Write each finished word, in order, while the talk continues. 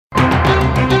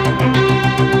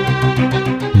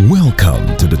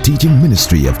teaching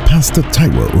ministry of Pastor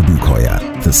Taiwo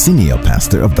Odukoya, the senior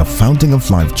pastor of the Fountain of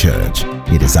Life Church.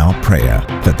 It is our prayer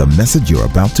that the message you're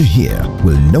about to hear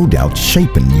will no doubt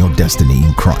shape your destiny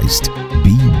in Christ.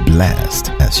 Be blessed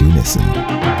as you listen.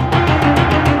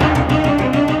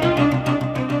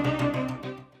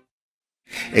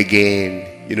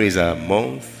 Again, it's a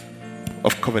month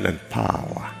of covenant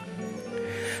power.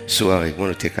 So I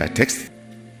want to take our text,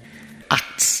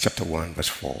 Acts chapter 1 verse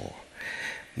 4.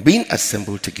 Being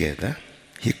assembled together,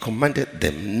 he commanded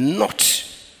them not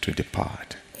to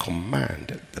depart.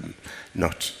 Commanded them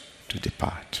not to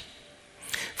depart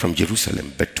from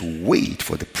Jerusalem, but to wait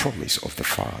for the promise of the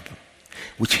Father,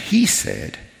 which he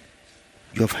said,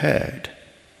 you have heard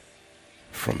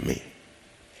from me.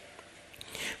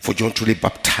 For John truly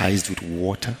baptized with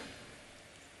water,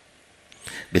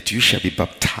 but you shall be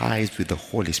baptized with the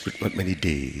Holy Spirit not many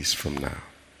days from now.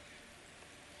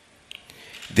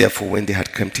 Therefore, when they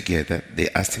had come together, they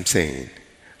asked him, saying,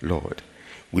 Lord,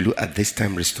 will you at this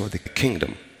time restore the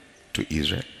kingdom to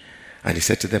Israel? And he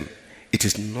said to them, it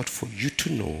is not for you to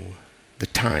know the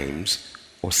times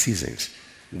or seasons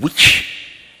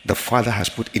which the Father has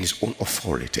put in his own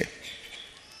authority,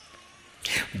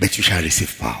 but you shall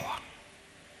receive power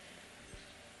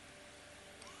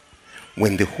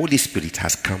when the Holy Spirit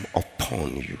has come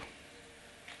upon you,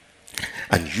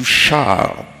 and you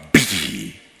shall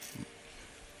be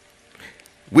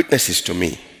witnesses to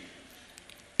me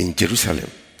in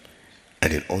Jerusalem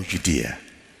and in all Judea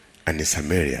and in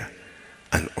Samaria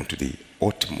and unto the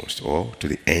uttermost, or to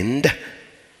the end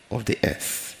of the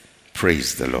earth.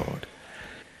 Praise the Lord.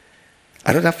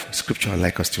 Another scripture I'd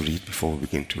like us to read before we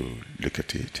begin to look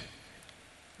at it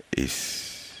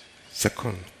is 2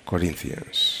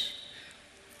 Corinthians.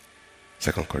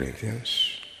 2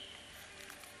 Corinthians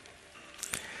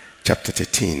chapter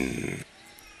 13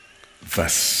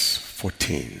 verse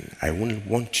 14. I wouldn't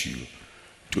want you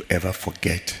to ever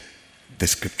forget the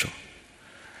scripture.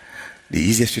 The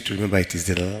easiest way to remember it is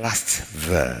the last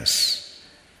verse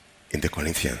in the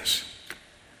Corinthians.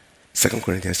 2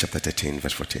 Corinthians chapter 13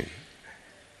 verse 14.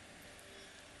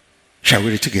 Shall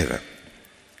we read together?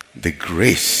 The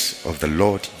grace of the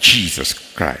Lord Jesus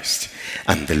Christ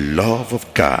and the love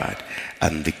of God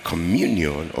and the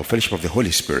communion or fellowship of the Holy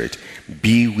Spirit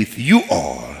be with you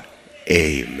all.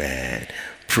 Amen.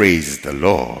 Praise the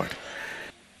Lord.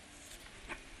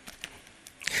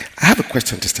 I have a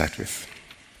question to start with.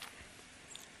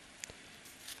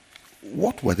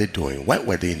 What were they doing? Why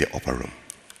were they in the upper room?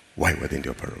 Why were they in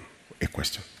the upper room? A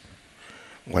question.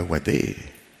 Why were they?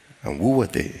 And who were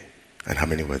they? And how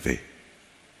many were they?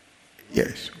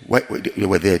 Yes. Why they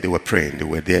were there? They were praying. They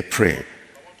were there praying.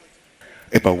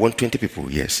 About 120 people,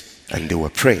 yes. And they were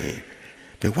praying.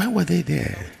 But why were they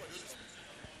there?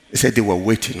 They said they were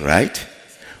waiting, right?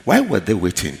 Why were they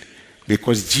waiting?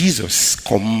 Because Jesus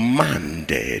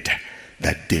commanded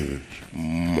that they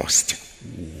must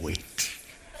wait.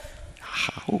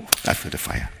 How? After the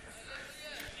fire.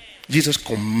 Jesus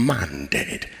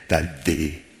commanded that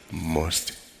they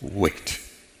must wait.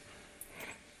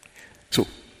 So,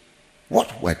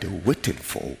 what were they waiting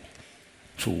for?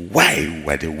 So, why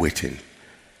were they waiting?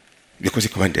 Because he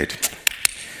commanded.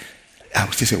 I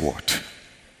will still say what?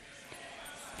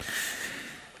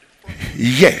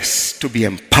 Yes, to be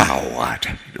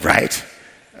empowered, right?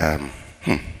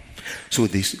 So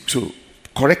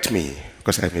correct me,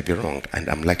 because I may be wrong, and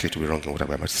I'm likely to be wrong in what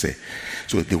I'm about to say.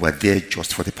 So they were there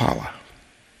just for the power.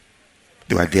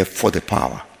 They were there for the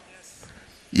power.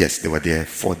 Yes, they were there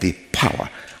for the power.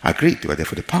 Agreed, they were there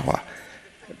for the power.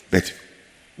 But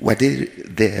were they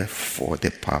there for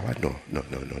the power? No.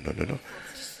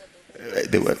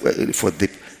 They were for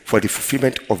the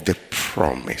fulfillment of the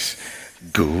promise.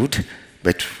 Good.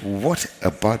 But what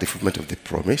about the fulfillment of the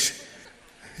promise?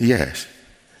 Yes.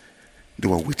 They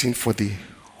were waiting for the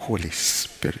Holy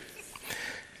Spirit.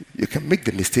 You can make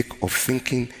the mistake of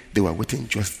thinking they're waiting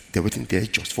there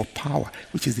just for power,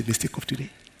 which is the mistake of today.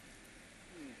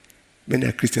 Many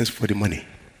are Christians for the money.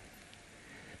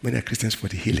 Many are Christians for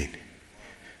the healing.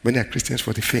 Many are Christians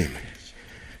for the fame.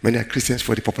 Many are Christians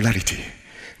for the popularity.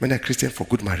 Many are Christians for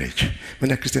good marriage.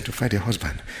 Many are Christians to find a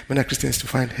husband. Many are Christians to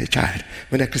find a child.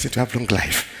 Many are Christians to have long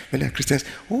life. Many are Christians,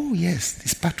 oh yes,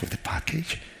 it's part of the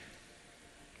package.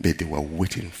 But they were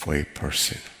waiting for a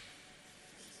person.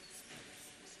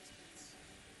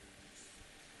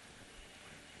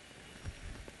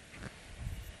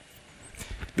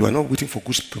 They were not waiting for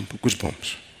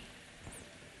goosebumps.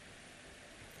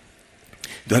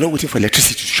 They were not waiting for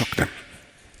electricity to shock them.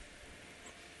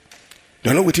 They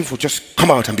are not waiting for just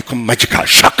come out and become magical.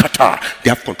 Shakata.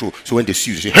 They have control. So when they see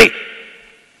you, they say, hey!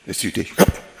 They see you,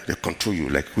 they control you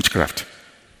like witchcraft.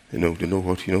 They know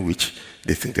what, which.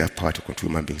 They think they have power to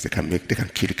control human beings. They can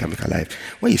kill, they can make alive.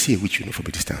 When you see a witch, you know from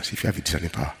a distance, if you have a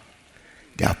discerning power.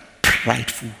 They are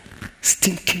prideful,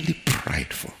 stinkingly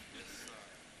prideful.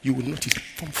 You will notice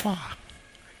from far.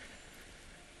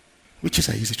 Witches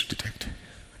are easy to detect.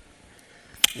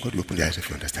 God will open the eyes of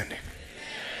your understanding.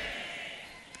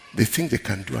 They think they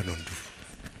can do and undo.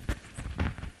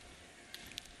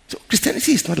 So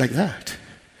Christianity is not like that.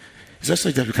 It's not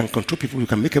such that we can control people, we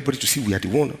can make everybody to see we are the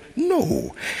one.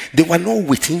 No. They were not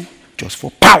waiting just for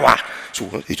power. So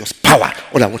it's just power.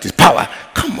 All I want is power.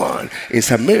 Come on. In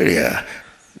Samaria,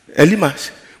 Elimas,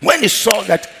 when he saw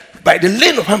that by the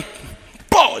laying of hand,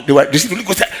 Paul, they were receiving the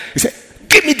Holy Ghost, he said,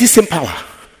 give me this same power.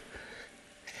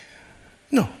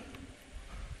 No.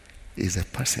 It's a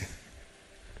person.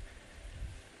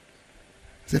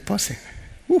 It's a person.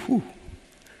 Woohoo.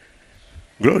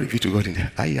 Glory be to God in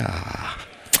there. Ayah.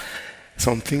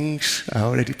 Some things are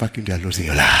already packing their loads in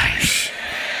your lives.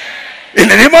 In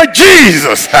the name of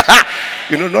Jesus.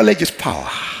 Knowledge is power.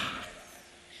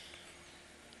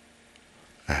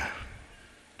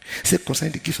 Say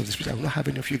concerning the gifts of the Spirit, I will not have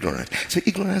any of you ignorance. So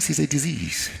ignorance is a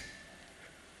disease.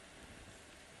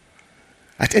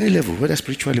 At any level, whether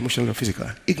spiritual, emotional, or physical,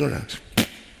 ignorance.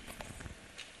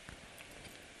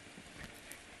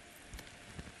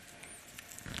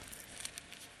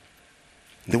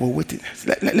 They were waiting.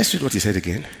 Let's read what he said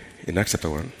again in Acts chapter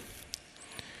 1.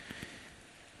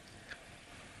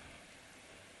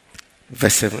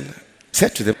 Verse 7.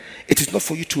 Said to them, it is not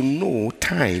for you to know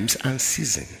times and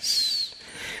seasons,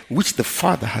 which the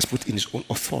Father has put in his own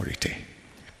authority.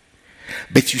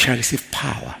 But you shall receive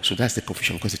power. So that's the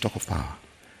confusion because they talk of power.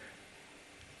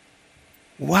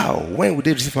 Wow. When would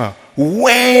they receive power?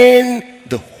 When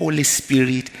the Holy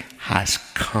Spirit has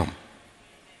come.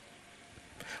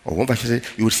 Or one version says,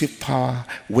 you will receive power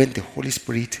when the Holy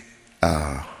Spirit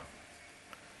comes.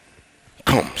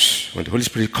 When the Holy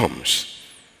Spirit comes.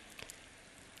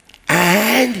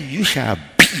 And you shall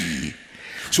be.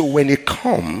 So when it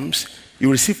comes, you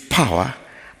will receive power,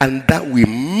 and that will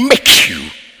make you.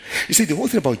 You see, the whole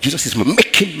thing about Jesus is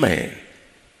making man.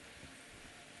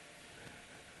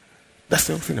 That's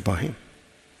the whole thing about him.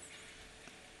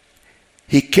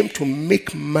 He came to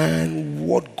make man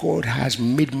what God has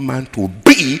made man to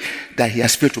be, that he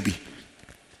has failed to be.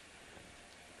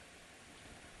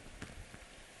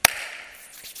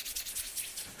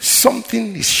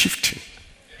 Something is shifting.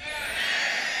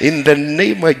 In the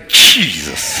name of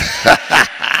Jesus.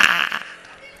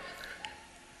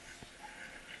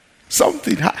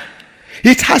 Something.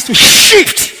 It has to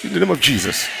shift in the name of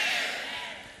Jesus.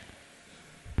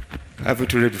 I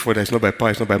haven't told you before that it's not by power,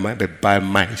 it's not by mind, but by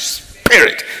my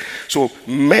spirit. So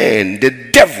men, the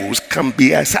devils can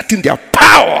be asserting their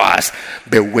powers,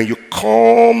 but when you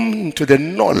come to the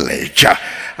knowledge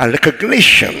and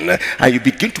recognition and you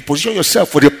begin to position yourself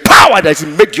for the power that is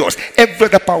made yours, every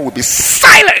other power will be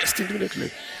silenced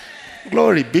immediately.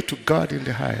 Glory be to God in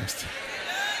the highest.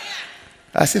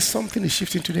 I say something is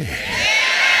shifting today.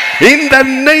 In the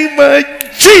name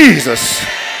of Jesus,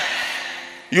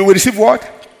 you will receive what?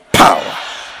 Power.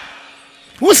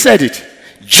 Who said it?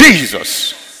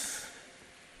 Jesus.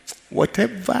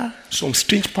 Whatever some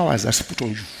strange powers that's put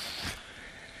on you,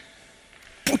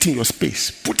 put in your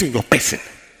space, put in your person.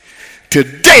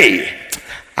 Today,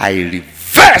 I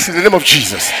reverse in the name of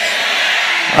Jesus.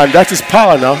 And that is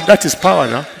power now. That is power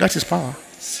now. That is power.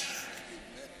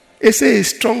 It's a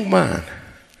strong man.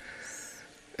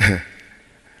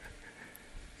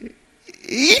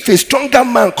 If a stronger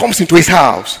man comes into his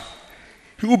house,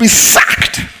 he will be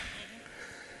sacked.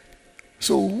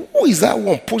 So who is that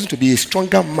one posing to be a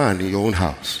stronger man in your own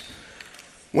house?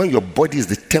 When your body is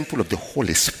the temple of the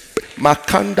Holy Spirit.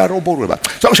 Makanda robo roba.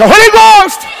 So shall Holy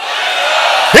Ghost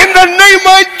in the name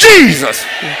of Jesus.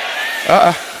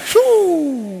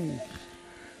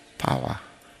 Power.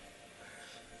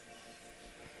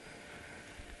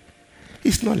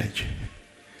 It's knowledge.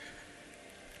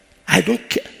 I don't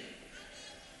care.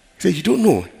 Say, you don't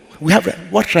know. We have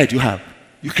what right you have?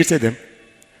 You created them,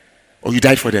 or you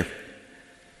died for them.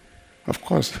 Of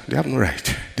course, they have no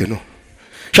right. They know.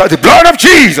 Shout the blood of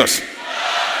Jesus.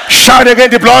 Shout again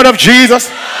the blood of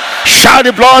Jesus. Shout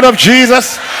the blood of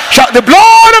Jesus. Shout the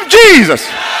blood of Jesus.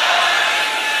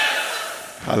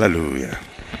 Hallelujah.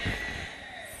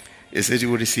 It says you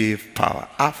will receive power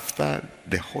after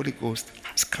the Holy Ghost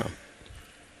has come.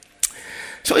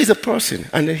 So he's a person.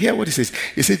 And then hear what he says.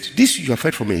 He said, this you have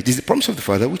heard from me. This is the promise of the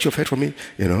Father, which you have heard from me,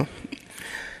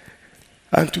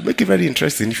 And to make it very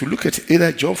interesting, if you look at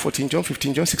either John 14, John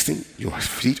 15, John 16, you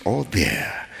see it all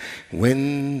there.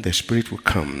 when the Spirit will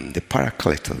come, the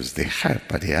Paracletos, the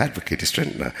helper, the advocate, the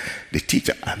strengthener, the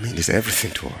teacher, it's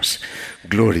everything to us.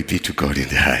 Glory be to God in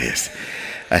the highest.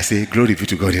 I say, glory be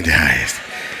to God in the highest.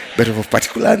 But of a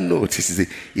particular note,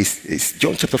 it's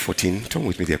John chapter 14. Turn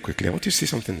with me there quickly. I want you to see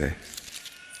something there.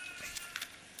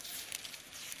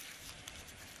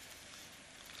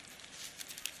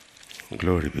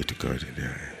 Glory be to God in the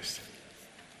highest.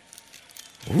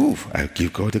 Ooh, I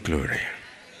give God the glory.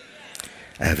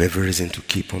 I have every reason to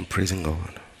keep on praising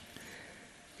God.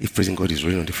 If praising God is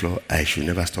rolling on the floor, I should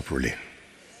never stop rolling.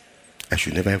 I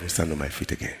should never even stand on my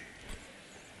feet again.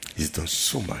 He's done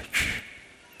so much.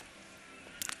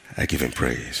 I give him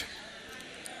praise.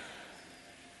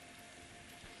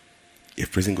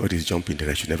 If praising God is jumping, then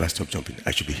I should never stop jumping.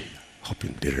 I should be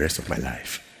hopping the rest of my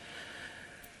life.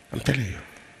 I'm telling you.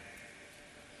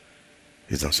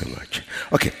 He's done so much.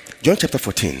 Okay, John chapter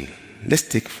 14. Let's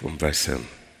take from verse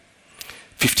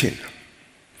 15.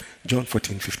 John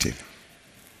 14:15.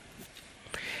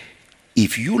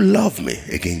 If you love me,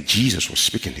 again, Jesus was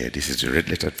speaking here. This is the red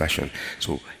lettered version.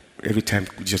 So every time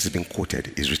Jesus is being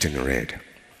quoted, it's written in red.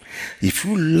 If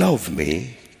you love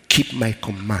me, keep my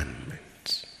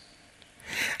commandments.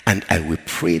 And I will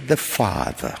pray the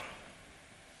Father,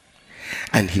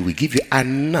 and he will give you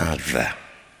another.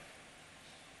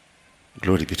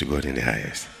 Glory be to God in the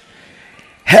highest.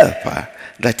 Helper,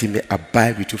 that he may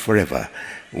abide with you forever.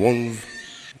 One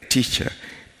teacher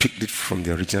picked it from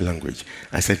the original language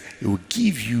and said, he will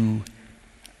give you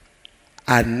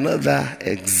another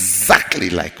exactly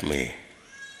like me.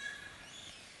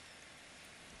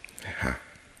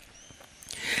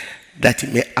 That he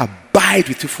may abide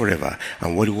with you forever.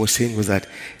 And what he was saying was that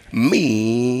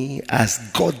me, as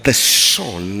God the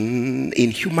Son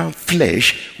in human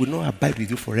flesh, will not abide with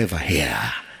you forever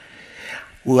here.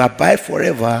 Will abide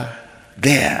forever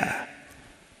there.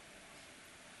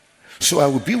 So I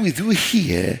will be with you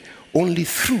here only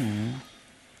through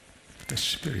the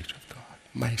Spirit of God,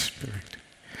 my Spirit.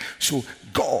 So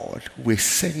God will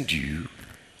send you,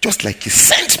 just like he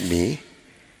sent me.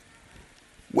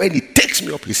 When he takes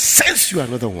me up, he sends you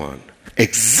another one.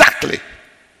 Exactly.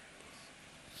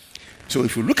 So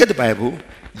if you look at the Bible,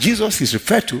 Jesus is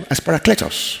referred to as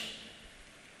Parakletos.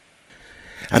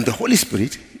 And the Holy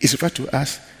Spirit is referred to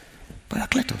as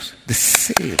Parakletos. The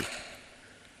same.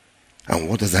 And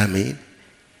what does that mean?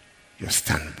 Your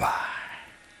standby,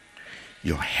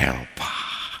 your helper,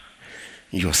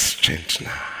 your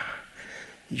strengthener,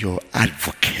 your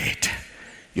advocate,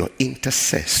 your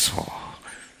intercessor,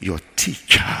 your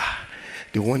teacher,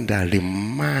 the one that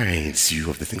reminds you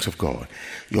of the things of God,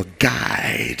 your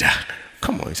guide.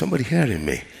 Come on, is somebody hearing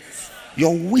me?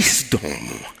 Your wisdom,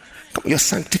 your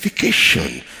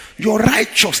sanctification, your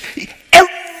righteousness,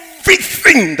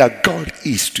 everything that God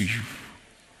is to you.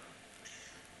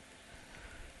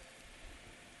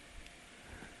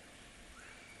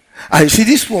 And you see,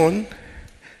 this one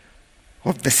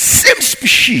of the same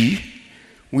species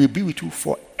will be with you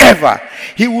forever.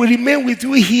 He will remain with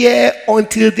you here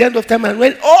until the end of time, and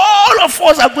when all of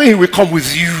us are going, he will come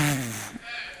with you.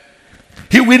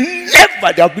 He will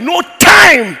never, there will be no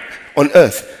time on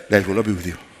earth that he will not be with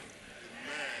you.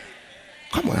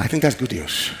 Come on, I think that's good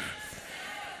news.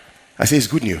 I say it's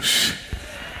good news.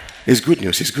 It's good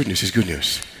news, it's good news, it's good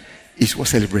news. It's worth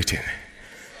celebrating.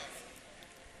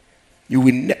 There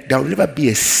will never be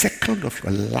a second of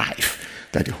your life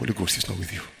that the Holy Ghost is not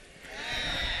with you.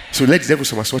 So let the devil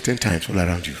somersault 10 times all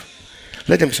around you.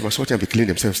 Let them somersault and be killing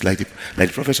themselves like the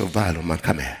prophets of Baal or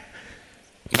Mankameh.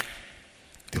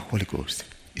 The Holy Ghost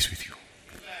is with you.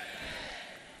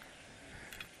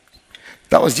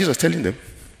 That was Jesus telling them.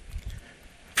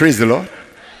 Praise the Lord.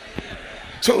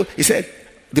 So he said,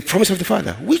 the promise of the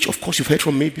Father, which of course you've heard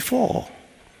from me before.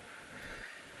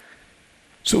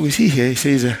 So we see here, he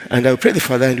says, and I will pray the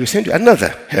Father, and he will send you another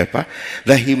helper,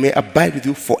 that he may abide with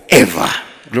you forever.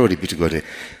 Glory be to God.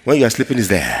 When you are sleeping, he's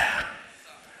there.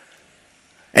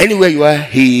 Anywhere you are,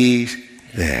 he is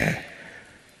there.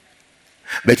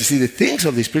 But you see, the things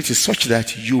of the Spirit is such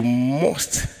that you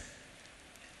must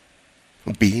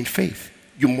be in faith.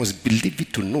 You must believe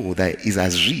it to know that it is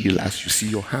as real as you see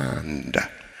your hand.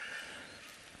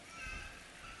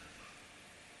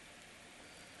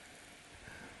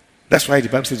 That's why the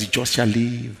Bible says the just shall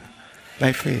live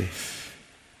by faith.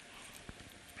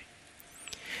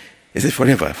 It says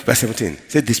forever, verse 17.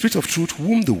 It says, the Spirit of truth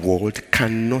whom the world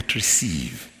cannot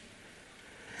receive,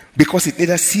 because it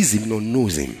neither sees him nor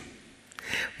knows him.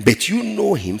 But you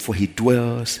know him, for he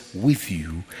dwells with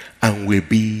you and will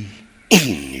be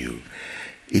in you.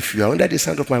 If you are under the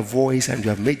sound of my voice and you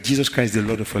have made Jesus Christ the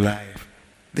Lord of your life,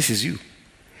 this is you.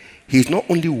 He is not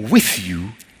only with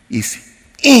you, he is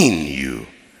in you.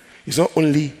 He's not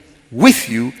only with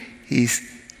you, he is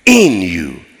in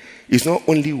you. He's not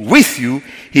only with you,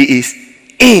 he is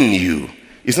in you.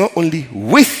 He's not only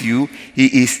with you,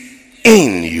 he is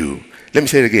in you. Let me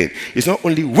say it again. He's not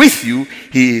only with you,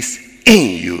 he is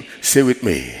in you. Say with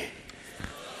me.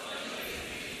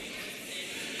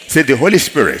 Say, the Holy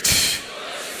Spirit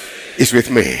is with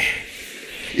me,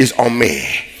 is on me,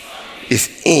 is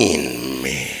in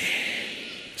me.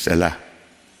 Selah.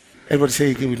 Everybody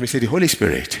say again with me. Say, the Holy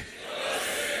Spirit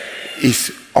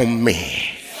is on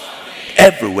me.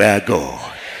 Everywhere I go,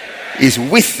 is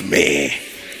with me.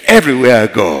 Everywhere I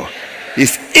go,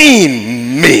 is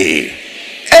in me.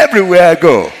 Everywhere I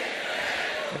go.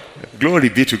 Glory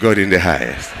be to God in the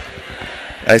highest.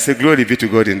 I say, glory be to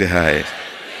God in the highest.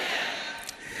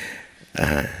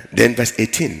 Then verse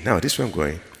 18. Now, this is where I'm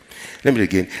going. Let me read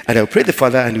again. And I will pray the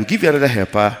Father, and he will give you another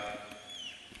helper,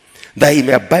 that he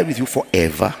may abide with you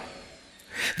forever.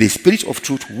 The Spirit of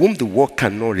truth, whom the world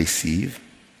cannot receive,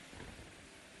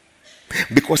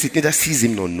 because it neither sees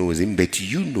him nor knows him, but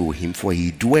you know him, for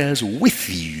he dwells with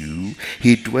you.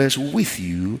 He dwells with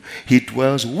you. He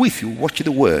dwells with you. Watch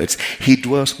the words. He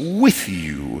dwells with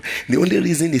you. The only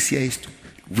reason is here is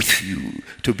with you,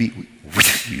 to be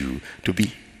with you, to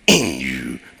be in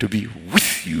you, to be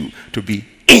with you, to be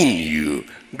in you.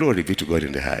 Glory be to God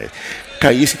in the highest.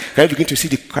 Can you begin to see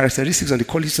the characteristics and the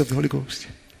qualities of the Holy Ghost?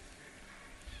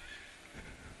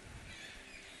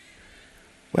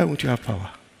 Why won't you have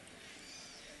power?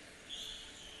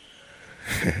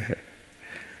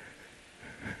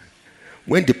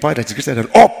 When the power that is greater than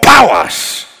all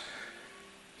powers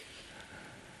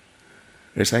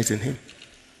resides in him,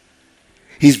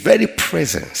 his very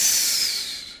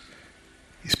presence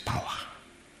is power.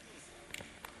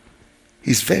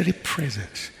 His very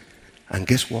presence. And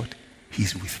guess what?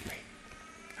 He's with me.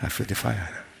 I feel the fire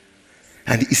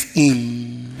now. And he's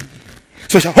in.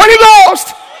 So it's Holy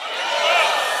Ghost!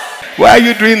 Why are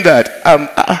you doing that?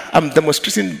 I'm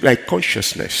demonstrating my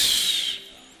consciousness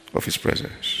of his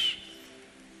presence.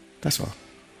 That's all.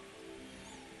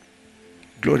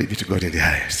 Glory be to God in the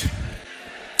highest.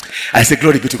 I say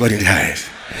glory be to God in the highest.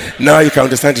 Now you can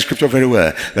understand the scripture very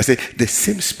well. I say the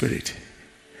same spirit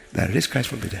that raised Christ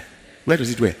from the dead. Where does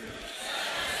it dwell?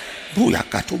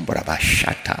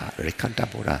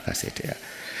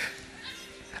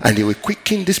 And he will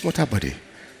quicken this mortal body.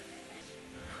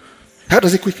 How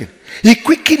does he quicken? He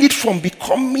quicken it from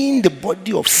becoming the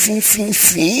body of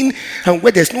sin. And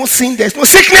where there's no sin, there's no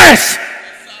sickness.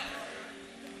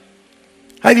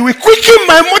 And he will quicken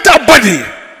my mortal body.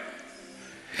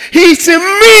 He's in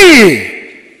me.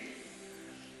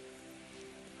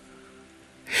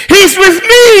 He's with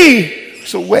me.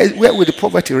 So where will the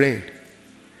poverty reign?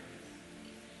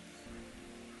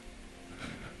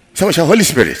 Someone shout, Holy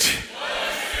Spirit.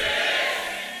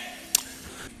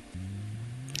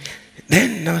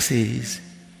 Then now says,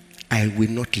 I will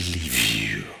not leave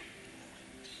you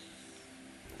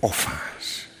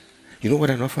orphans. You know what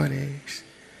an orphan is?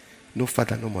 No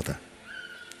father, no mother.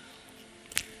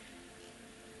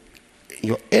 In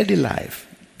your early life,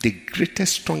 the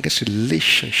greatest, strongest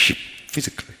relationship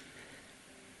physically,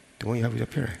 the one you have with your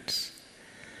parents.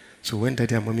 So when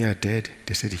daddy and mommy are dead,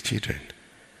 they say the children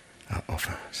are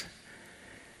orphans.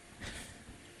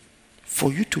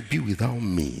 For you to be without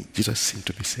me, Jesus seemed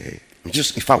to be saying,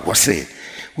 just if I was saying,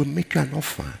 will make you an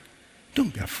orphan.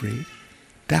 Don't be afraid.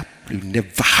 That will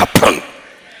never happen.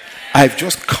 I've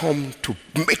just come to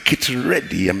make it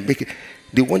ready and make it.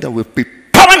 The one that will be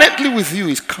permanently with you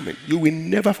is coming. You will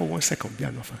never for 1 second be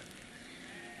an orphan.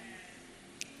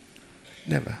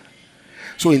 Never.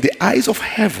 So in the eyes of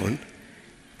heaven,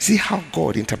 see how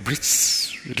God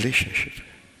interprets relationship.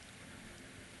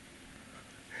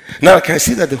 Now I can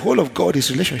see that the whole of God is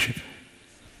relationship.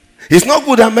 It's not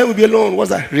good that man will be alone.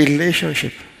 What's that?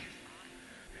 Relationship.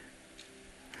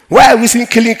 Why are we saying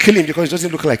kill him? Because it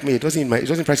doesn't look like me. It doesn't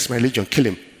practice my religion. Kill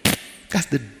him. That's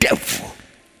the devil.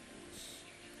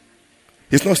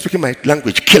 He's not speaking my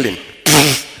language. Kill him.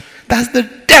 That's the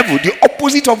devil, the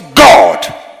opposite of God.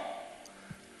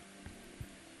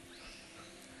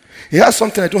 He has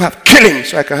something I don't have. Kill him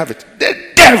so I can have it. The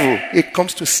devil, it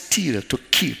comes to steal, to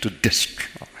kill, to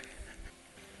destroy.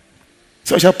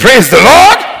 So shall praise the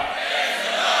Lord.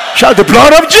 Shout the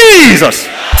blood of Jesus.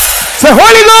 Say,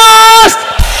 Holy Ghost,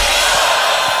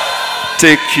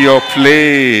 take your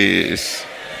place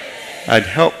and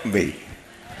help me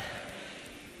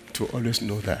to always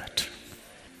know that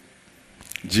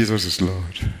Jesus is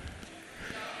Lord.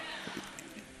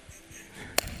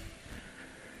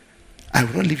 I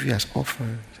will not leave you as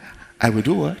orphans. I will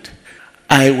do what?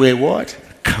 I will what?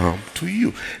 Come to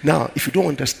you. Now, if you don't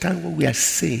understand what we are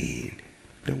saying,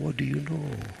 then what do you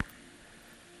know?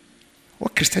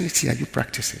 What Christianity are you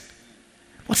practicing?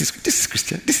 This is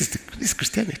Christian. This is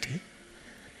Christianity.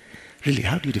 Really,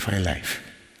 how do you define life?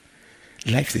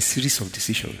 Life is a series of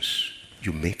decisions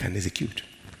you make and execute.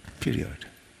 Period.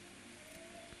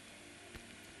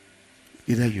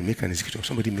 Either you make and execute, or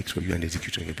somebody makes for you and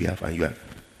executes on your behalf, and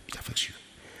it affects you.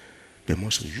 But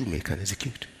more so, you make and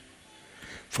execute.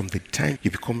 From the time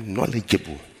you become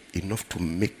knowledgeable enough to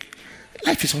make,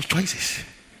 life is all choices.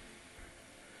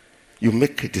 You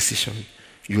make a decision,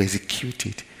 you execute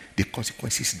it, the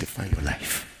consequences define your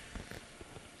life.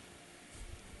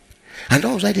 And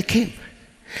that was why they came.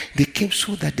 They came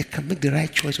so that they can make the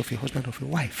right choice of a husband or a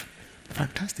wife.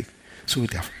 Fantastic. So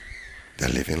they're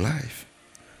living life.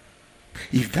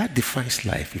 If that defines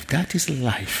life, if that is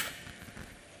life,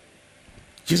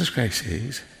 Jesus Christ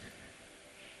says,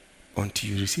 until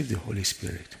you receive the Holy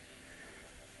Spirit,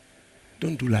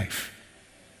 don't do life.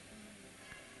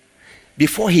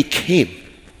 Before he came,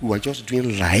 we were just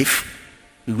doing life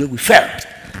the way we felt,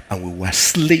 and we were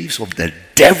slaves of the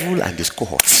devil and his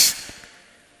cohorts,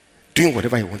 doing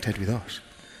whatever he wanted with us.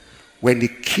 When he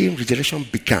came, regeneration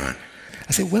began.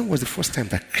 I said, when was the first time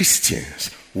that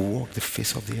Christians walked the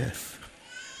face of the earth?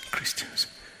 Christians.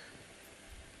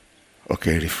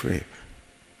 Okay, reframe.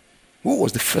 Who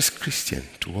was the first Christian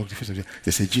to walk the face of the earth?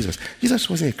 They said Jesus. Jesus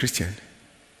wasn't a Christian.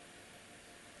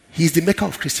 He's the maker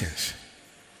of Christians.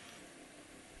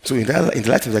 So in the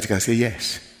light of that, you can say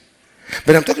yes.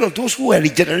 But I'm talking of those who were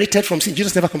regenerated from sin.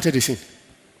 Jesus never committed a sin.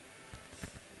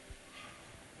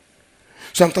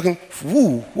 So I'm talking,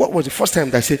 what was the first time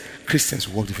that I said Christians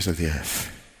walked the face of the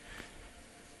earth?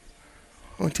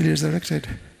 Until he resurrected.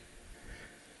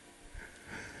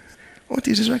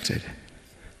 Until he resurrected.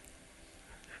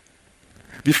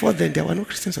 Before then, there were no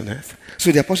Christians on earth.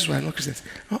 So the apostles were not Christians.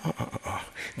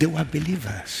 They were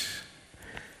believers.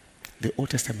 The Old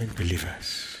Testament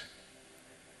believers.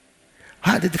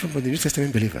 How are they different from the New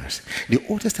Testament believers? The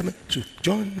Old Testament, so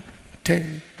John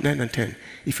 10, 9 and 10.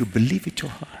 If you believe with your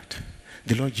heart,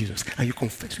 the Lord Jesus, and you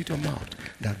confess with your mouth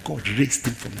that God raised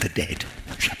him from the dead,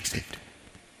 you shall be saved.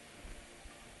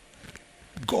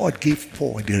 God gave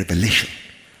Paul the revelation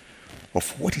of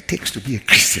what it takes to be a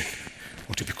Christian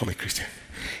or to become a Christian.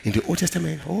 In the Old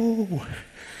Testament,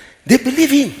 they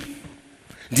believe him.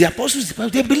 The apostles,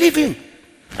 they believe him.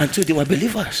 And so they were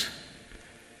believers.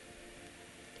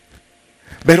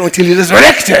 But until he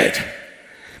resurrected,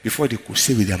 before they could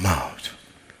say with their mouth,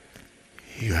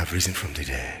 you have risen from the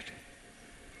dead.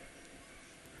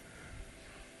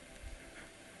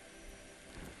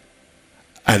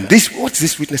 And what's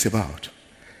this witness about?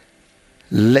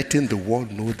 Letting the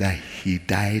world know that he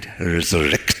died,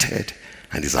 resurrected,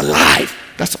 and is alive.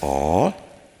 That's all.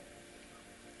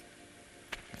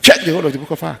 Check the whole of the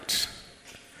book of Acts.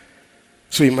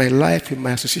 So in my life, in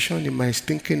my association, in my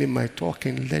thinking, in my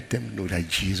talking, let them know that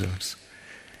Jesus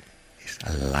is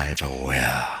alive and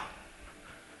well.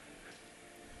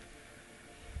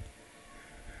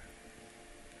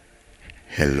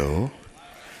 Hello?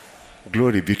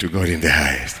 Glory be to God in the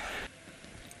highest.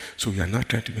 So you are not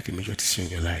trying to make a major decision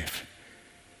in your life.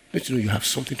 Don't you know you have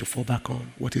something to fall back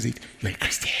on? What is it? You are a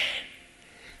Christian.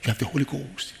 You have the Holy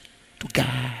Ghost to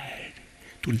guide,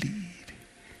 to lead,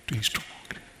 to instruct.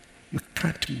 You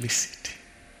can't miss it.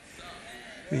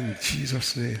 In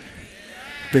Jesus' name.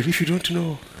 But if you don't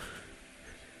know,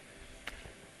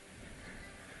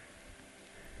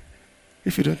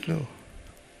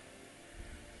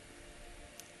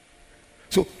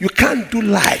 so you can't do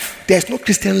life. There's no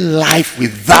Christian life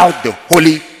without the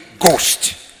Holy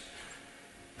Ghost.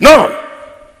 None.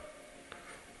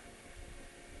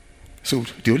 So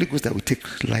the Holy Ghost that we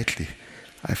take lightly,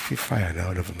 I feel fire now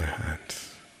all over my hands.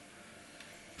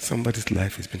 Somebody's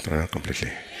life has been turned around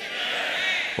completely.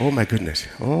 Oh my goodness.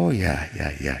 Oh yeah.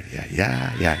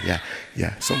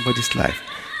 Somebody's life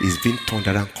is being turned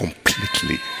around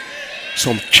completely.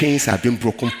 Some chains have been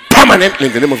broken permanently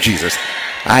in the name of Jesus.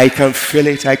 I can feel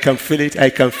it.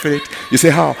 You say,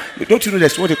 how? Don't you know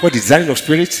that's what they call design of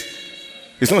spirits?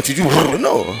 It's not to do.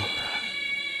 No.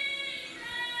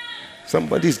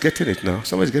 Somebody's getting it now.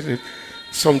 Somebody's getting it.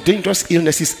 Some dangerous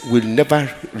illnesses will never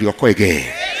reoccur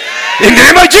again. In the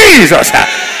name of Jesus.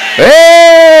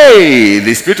 Hey,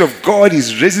 the Spirit of God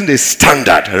is raising the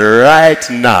standard right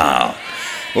now.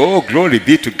 Oh, glory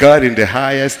be to God in the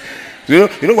highest. You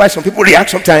know why some people react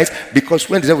sometimes? Because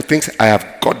when the devil thinks, I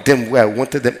have got them where I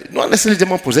wanted them, not necessarily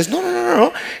demon possessed.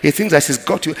 No. He thinks that he's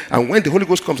got you. And when the Holy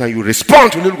Ghost comes and you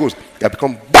respond to the Holy Ghost, you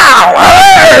become bow.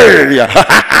 Hey!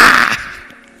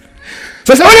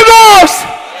 So it's the Holy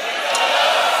Ghost.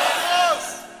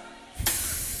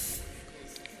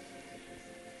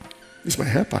 He's my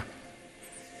helper.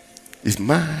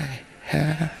 my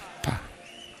helper.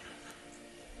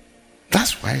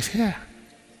 That's why it's here.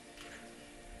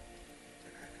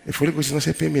 If Holy Ghost is not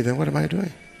helping me, then what am I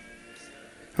doing?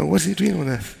 And what's he doing on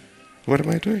earth? What am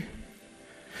I doing?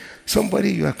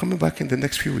 Somebody, you are coming back in the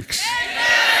next few weeks.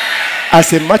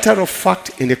 As a matter of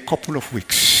fact, in a couple of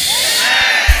weeks.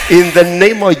 In the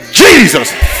name of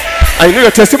Jesus. I know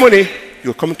your testimony.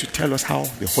 You're coming to tell us how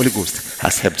the Holy Ghost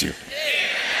has helped you.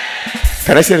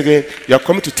 Can I say it again? You're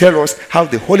coming to tell us how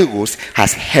the Holy Ghost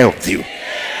has helped you.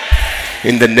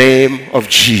 In the name of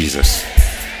Jesus.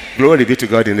 Glory be to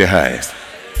God in the highest.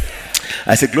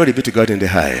 I say glory be to God in the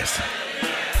highest.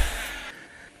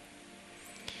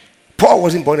 Paul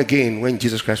wasn't born again when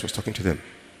Jesus Christ was talking to them.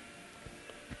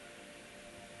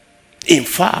 In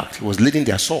fact, he was leading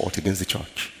the assault against the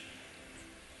church.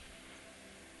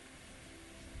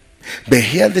 But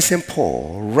here the same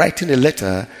Paul writing a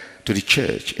letter to the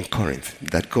church in Corinth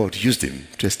that God used him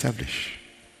to establish.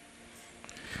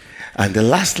 And the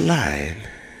last line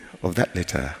of that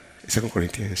letter, 2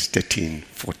 Corinthians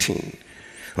 13:14,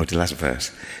 or the last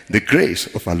verse, the grace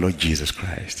of our Lord Jesus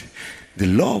Christ, the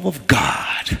love of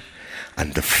God,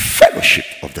 and the fellowship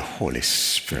of the Holy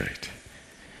Spirit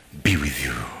be with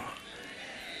you.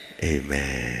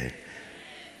 Amen.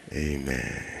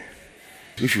 Amen.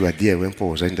 If you were there when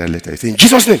Paul was writing that letter, he said, in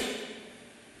Jesus' name,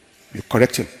 you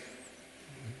correct him.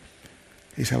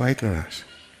 It's our ignorance.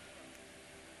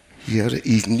 He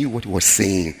knew what he was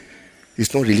saying.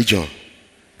 It's not religion.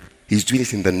 He's doing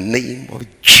it in the name of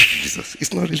Jesus.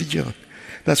 It's not religion.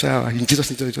 That's why in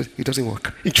Jesus' name, it doesn't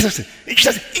work. In Jesus' name, in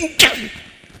Jesus' name, in Jesus' name.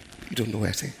 You don't know what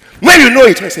I'm saying. When you know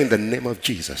it, I say in the name of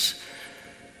Jesus.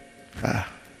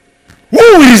 Who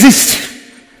will resist?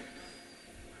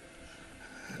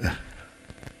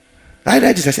 I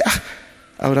write this, I say,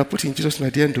 I would have put in Jesus' name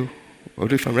at the end, though.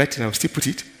 Although if I'm writing, I'll still put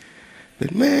it.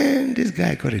 But man, this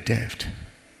guy got a deft.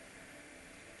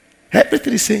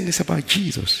 Everything he's saying is about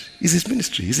Jesus. It's his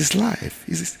ministry, it's his life.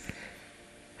 It's his...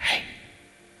 Hey.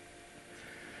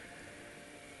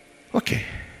 Okay.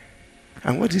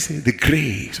 And what does he say? The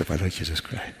grace of our Lord Jesus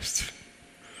Christ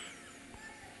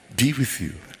be with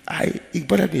you. It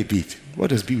bothered me a bit. What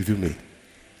does be with you mean?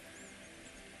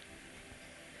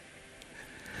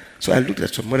 So I looked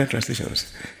at some modern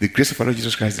translations. The grace of our Lord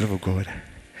Jesus Christ, the love of God,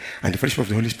 and the fellowship of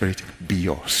the Holy Spirit be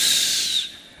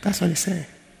yours. That's what he's saying.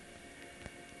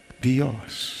 Be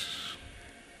yours.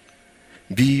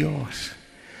 Be yours.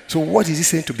 So what is he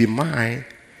saying to be mine?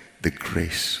 The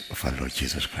grace of our Lord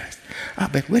Jesus Christ.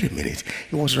 But wait a minute.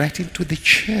 He was writing to the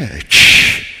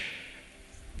church.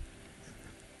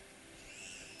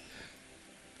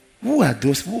 Who are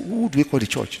those? Who do we call the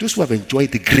church? Those who have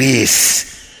enjoyed the grace.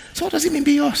 So what does it mean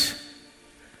be yours?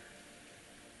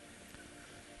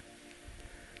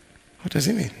 What does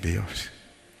it mean be yours?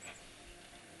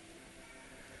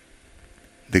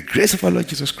 The grace of our Lord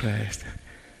Jesus Christ,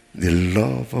 the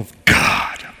love of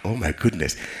God, oh my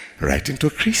goodness, writing to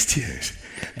Christians.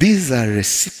 These are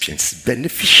recipients,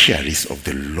 beneficiaries of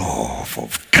the love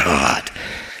of God.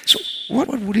 So what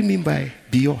would it mean by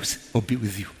be yours or be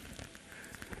with you?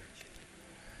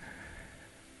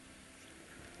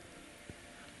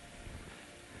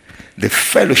 The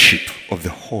fellowship of the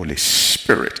Holy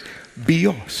Spirit be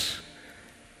yours.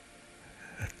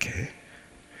 Okay.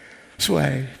 So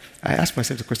I ask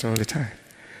myself the question all the time.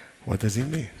 What does it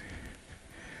mean?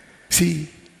 See,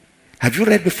 have you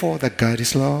read before that God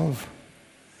is love?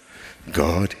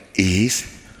 God is.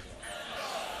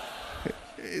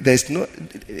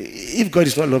 If God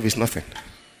is not love, it's nothing.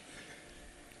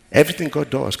 Everything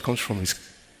God does comes from his.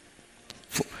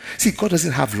 See, God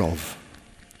doesn't have love.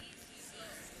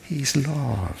 He is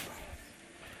love.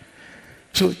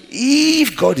 So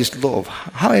if God is love,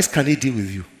 how else can he deal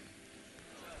with you?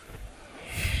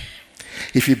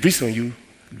 If he breathes on you,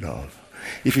 love.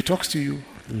 If he talks to you,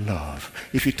 love.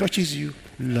 If he touches you,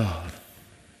 love.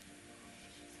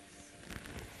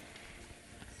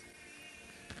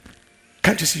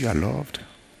 Can't you see you are loved?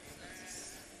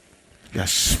 You are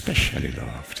specially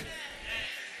loved.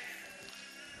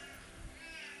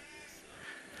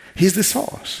 He's the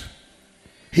source.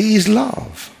 He is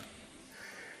love.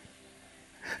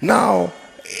 Now,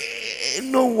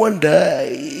 no wonder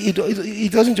he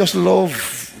doesn't just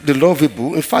love the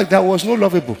lovable. In fact, there was no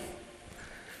lovable.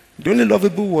 The only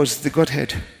lovable was the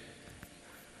Godhead.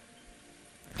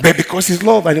 But because he's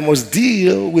love and he must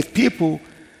deal with people,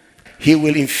 he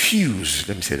will infuse,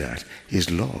 let me say that, his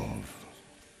love.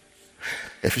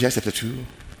 Ephesians chapter 2.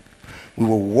 We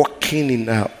were walking in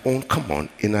our own common,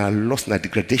 in our loss, in our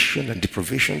degradation and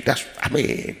deprivation. That's,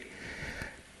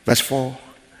 verse 4.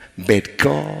 But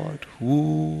God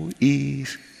who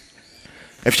is,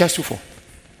 Ephesians 2:4.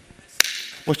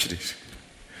 Watch this.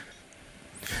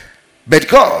 But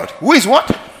God, who is what?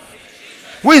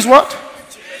 Who is what?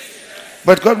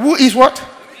 But God, who is what?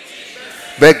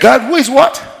 But God, who is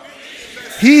what?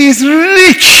 He is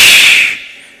rich.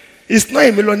 He's not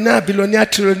a millionaire, billionaire,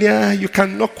 trillionaire. You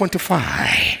cannot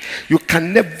quantify. You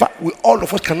can never, all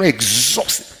of us cannot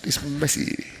exhaust this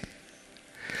mercy.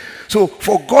 So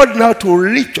for God now to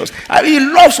reach us, and He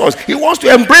loves us, He wants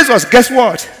to embrace us. Guess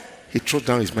what? He throws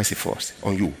down His mercy first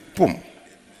on you. Boom.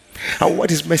 And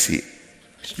what is mercy?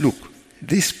 Look,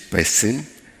 this person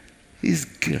is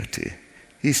guilty.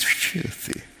 He's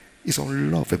filthy. He's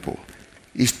unlovable.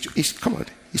 He's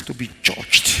to be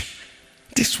judged.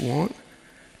 This one,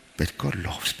 but God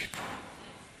loves people.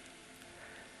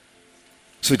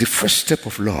 So the first step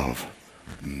of love,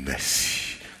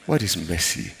 mercy. What is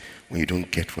mercy? When you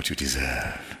don't get what you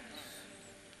deserve.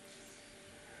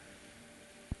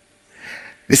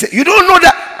 They say, you don't know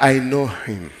that. I know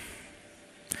him.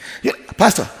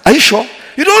 Pastor, are you sure?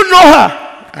 You don't know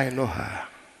her. I know her.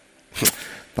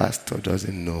 Pastor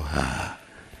doesn't know her.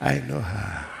 I know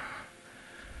her.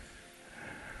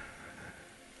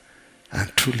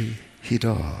 And truly, he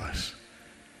does.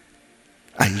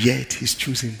 And yet, he's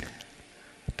choosing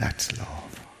that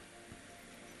love.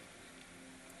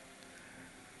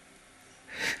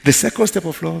 The second step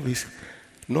of love is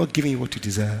not giving you what you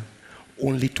deserve,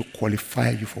 only to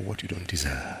qualify you for what you don't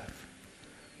deserve.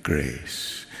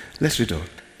 Grace. Let's read on.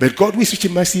 But God will switch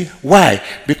in mercy. Why?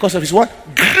 Because of his what?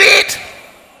 Great.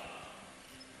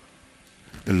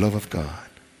 The love of God.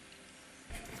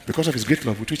 Because of his great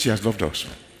love with which he has loved us.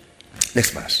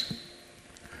 Next verse.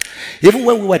 Even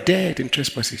when we were dead in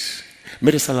trespasses,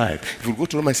 made us alive. If we go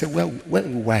to Romans and say, well,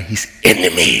 when we were his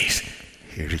enemies,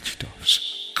 he reached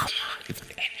us. Come on, even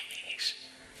enemies.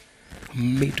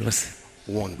 Made us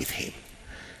one with him.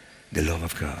 The love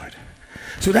of God.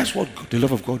 So that's what the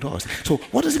love of God does. So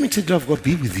what does it mean to the love of God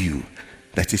be with you?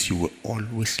 That is, you will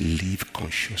always live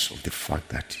conscious of the fact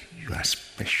that you are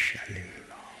specially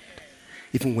loved.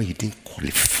 Even when you didn't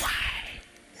qualify.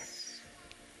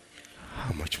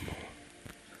 How much more?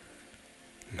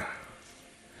 Now,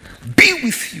 be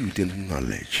with you the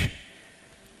knowledge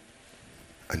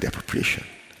and the appropriation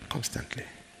constantly.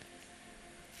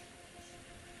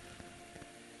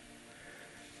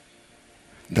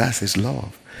 That's his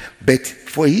love. But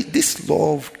for this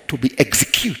love to be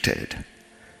executed,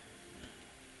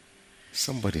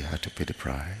 somebody had to pay the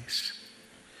price.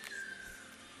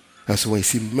 And so when you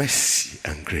see mercy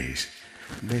and grace,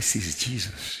 mercy is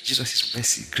Jesus. Jesus is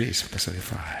mercy, grace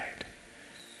personified.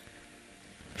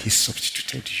 He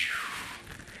substituted you.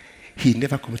 He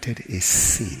never committed a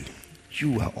sin.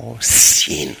 You are all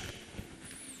sin.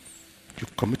 You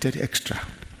committed extra.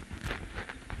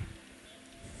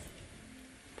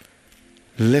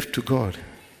 Left to God,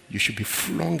 you should be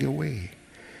flung away.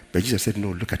 But Jesus said, no,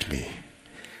 look at me.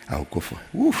 I'll go for it.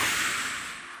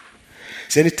 Woof.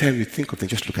 So anytime you think of them,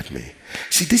 just look at me.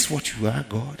 See, this is what you are,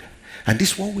 God. And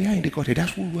this is what we are in the Godhead.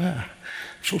 That's who we are.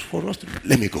 So for us to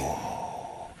let me go.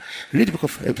 Read the book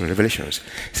of Revelations.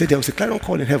 He said there was a clarion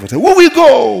call in heaven. He said, where we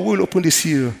go? We'll open the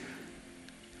seal.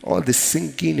 All the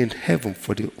singing in heaven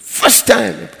for the first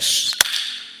time.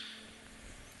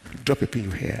 Drop a pin in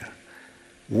your hair.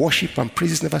 Worship and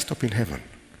praises never stop in heaven.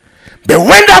 But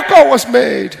when that call was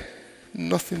made,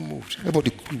 nothing moved.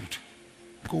 Everybody glued.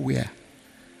 Go where?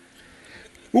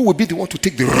 Who will be the one to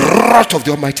take the wrath of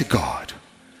the Almighty God?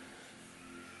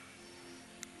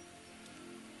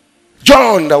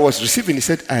 John that was receiving, he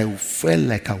said, I felt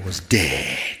like I was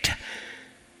dead.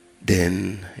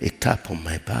 Then a tap on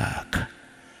my back.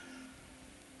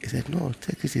 He said, no,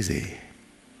 take it easy.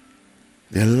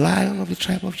 The Lion of the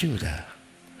tribe of Judah.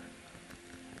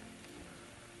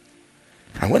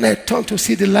 And when I turned to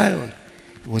see the lion,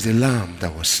 it was a lamb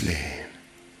that was slain.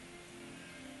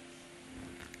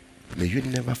 May you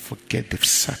never forget the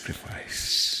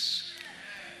sacrifice.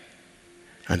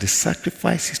 And the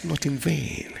sacrifice is not in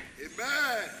vain.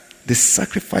 Amen. The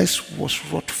sacrifice was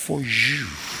wrought for you.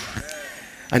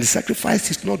 And the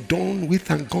sacrifice is not done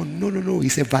with and gone. No.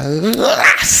 It's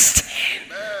everlasting.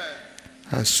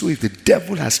 And so if the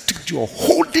devil has tricked you or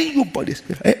holding you by the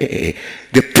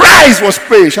price was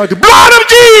paid. Shout the blood of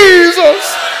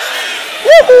Jesus.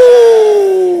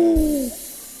 Woo-hoo.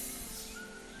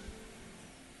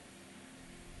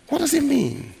 What does it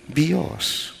mean? Be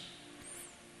yours.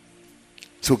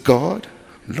 So God,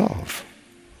 love.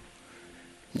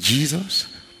 Jesus,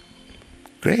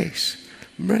 grace,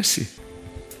 mercy.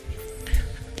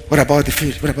 What about the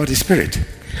Spirit? What about the Spirit?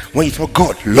 When you talk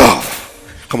God, love.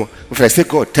 Come on. If I say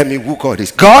God, tell me who God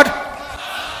is. God?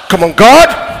 Come on, God?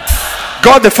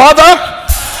 God the Father?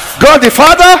 God the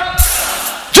Father?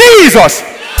 Jesus!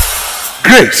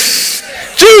 grace.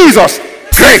 Jesus,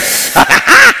 grace.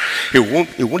 He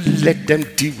won't let them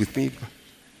deal with me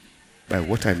by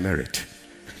what I merit.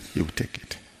 He will take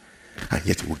it. And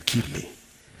yet he will give me,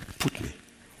 put me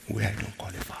where I don't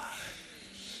qualify.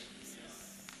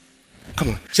 Come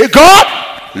on. Say God,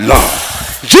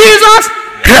 love. Jesus,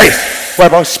 grace. What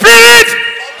about spirit?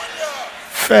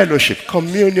 Fellowship,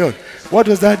 communion. What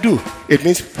does that do? It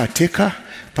means partaker,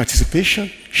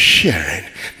 participation, sharing.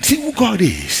 See who God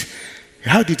is.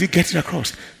 How did he get it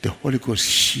across? The Holy Ghost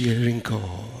sharing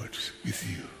God with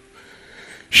you.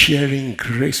 Sharing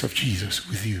grace of Jesus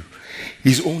with you.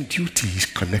 His own duty is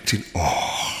connecting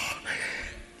all.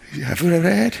 Have you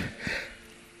read?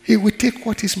 He will take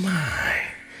what is mine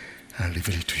and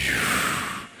reveal it to you.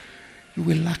 You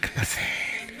will lack nothing.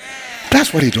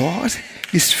 That's what he does.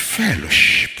 It's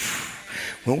fellowship.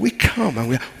 When we come and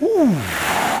we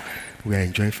are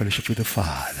enjoying fellowship with the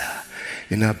Father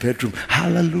in our bedroom.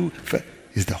 Hallelujah.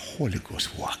 It's the Holy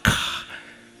Ghost work.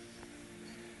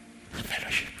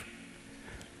 Fellowship.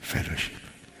 Fellowship.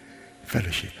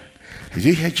 Fellowship. Did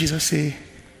you hear Jesus say?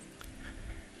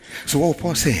 So what was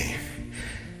Paul saying?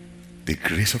 The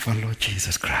grace of our Lord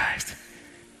Jesus Christ,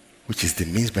 which is the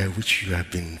means by which you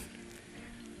have been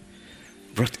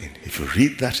brought in. If you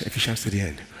read that Ephesians to the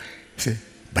end, say,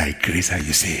 by grace are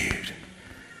you saved.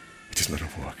 It is not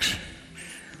of works,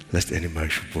 lest any man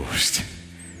should boast.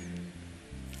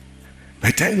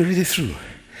 By the time you read it through,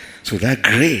 so that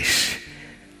grace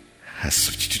has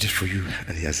substituted for you,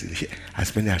 and he has,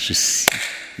 as many as received,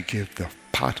 he gave the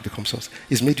power to become sons.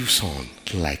 He's made you son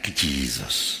like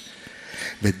Jesus.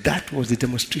 But that was the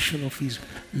demonstration of his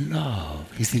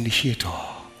love, his initiator.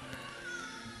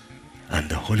 And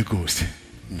the Holy Ghost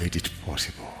made it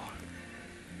possible.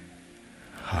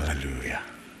 Hallelujah.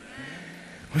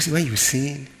 When you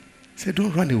sin, say,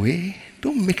 don't run away.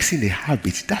 Don't make sin a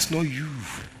habit. That's not you.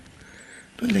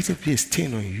 Don't let it be a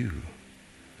stain on you.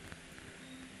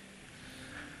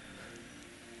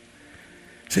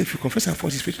 Say, if you confess and fall,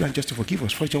 His faithful and just to forgive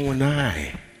us. 1 John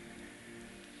 1:9.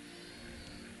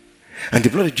 And the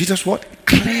blood of Jesus, what?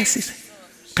 Cleanses.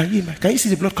 Can you see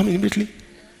the blood coming immediately?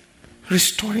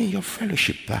 Restoring your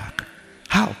fellowship back.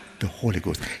 How? The Holy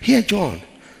Ghost. Here John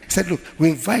said, look, we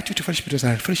invite you to fellowship with us,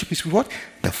 and fellowship is with what?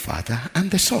 The Father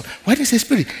and the Son. Why did he say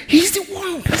Spirit? He's the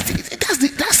one.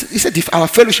 He said our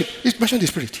fellowship. He mentioned the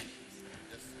Spirit.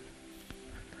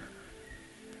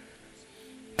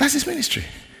 That's his ministry.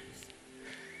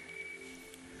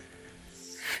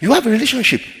 You have a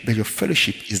relationship, but your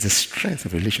fellowship is the strength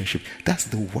of a relationship. That's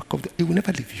the work of it will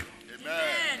never leave you.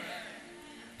 Amen.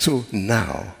 So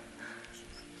now,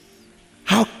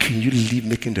 how can you live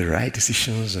making the right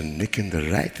decisions and making the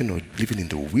right thing, or living in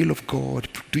the will of God,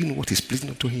 doing what is pleasing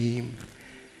unto Him?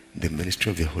 The ministry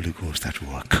of the Holy Ghost at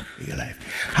work in your life.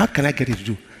 How can I get you to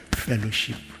do?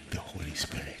 Fellowship the Holy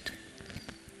Spirit.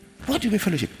 What do you mean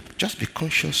fellowship? Just be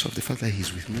conscious of the fact that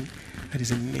He's with me and He's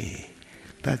in me.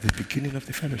 That's the beginning of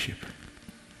the fellowship.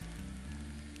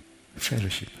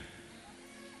 Fellowship.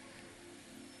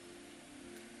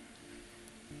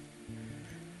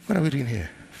 What are we doing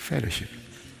here? Fellowship.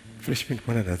 Fellowship with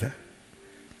one another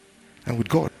and with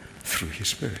God through His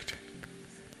Spirit.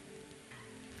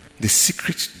 The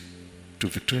secret to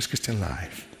victorious Christian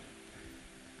life.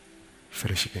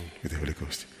 Fellowshipping with the Holy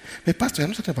Ghost. But Pastor, I'm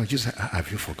not talking about Jesus.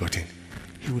 Have you forgotten?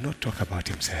 He will not talk about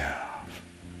Himself.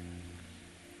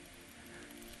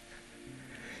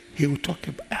 He will talk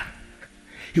about,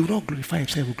 He will not glorify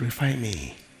Himself, He will glorify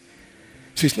me.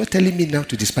 So He's not telling me now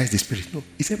to despise the Spirit. No,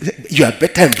 He said, you had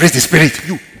better embrace the Spirit.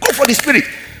 You go for the Spirit.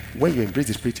 When you embrace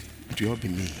the Spirit, it will all be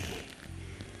me.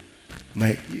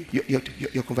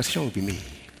 Your conversation will be me.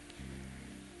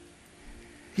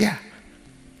 Yeah.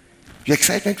 Your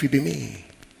excitement will be me.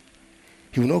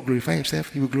 He will not glorify Himself,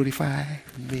 He will glorify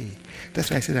me. That's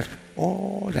why I say that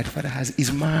all that the Father has is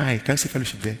mine. Can you see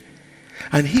fellowship there?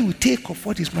 And He will take of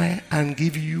what is mine and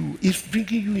give you. He's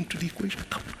bringing you into the equation.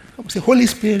 Come say, Holy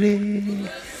Spirit.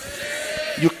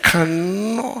 You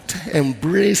cannot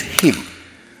embrace Him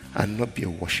and not be a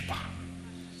worshiper.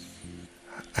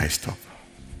 I stop.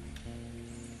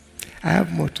 I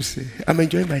have more to say. I'm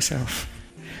enjoying myself.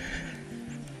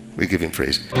 We give Him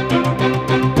praise.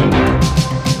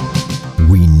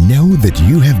 We know that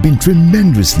you have been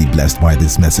tremendously blessed by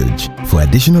this message. For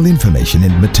additional information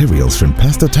and materials from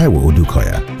Pastor Taiwo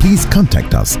Odukoya, please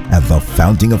contact us at the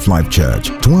Fountain of Life Church,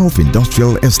 12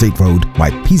 Industrial Estate Road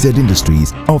by PZ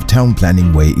Industries of Town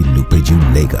Planning Way in Lupeju,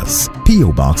 Lagos.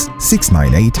 P.O. Box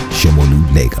 698,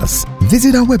 Shomolu, Lagos.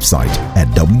 Visit our website at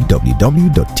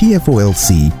www.tfolc.org.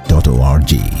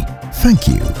 Thank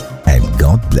you, and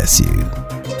God bless you.